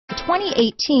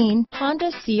2018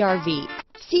 Honda CR-V.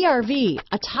 CR-V,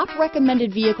 a top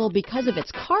recommended vehicle because of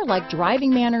its car-like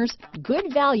driving manners, good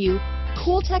value,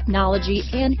 cool technology,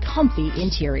 and comfy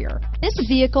interior. This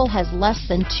vehicle has less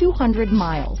than 200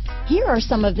 miles. Here are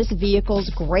some of this vehicle's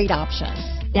great options: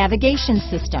 navigation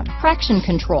system, traction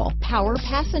control, power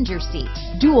passenger seat,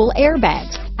 dual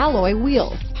airbags, alloy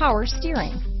wheels, power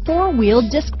steering, four-wheel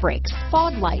disc brakes,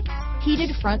 fog lights,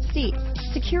 heated front seats,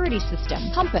 security system,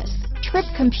 compass, trip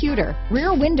computer,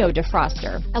 rear window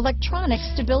defroster, electronic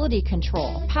stability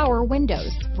control, power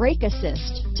windows, brake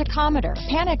assist, tachometer,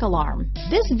 panic alarm.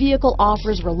 This vehicle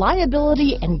offers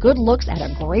reliability and good looks at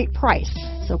a great price.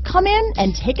 So come in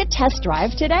and take a test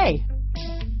drive today.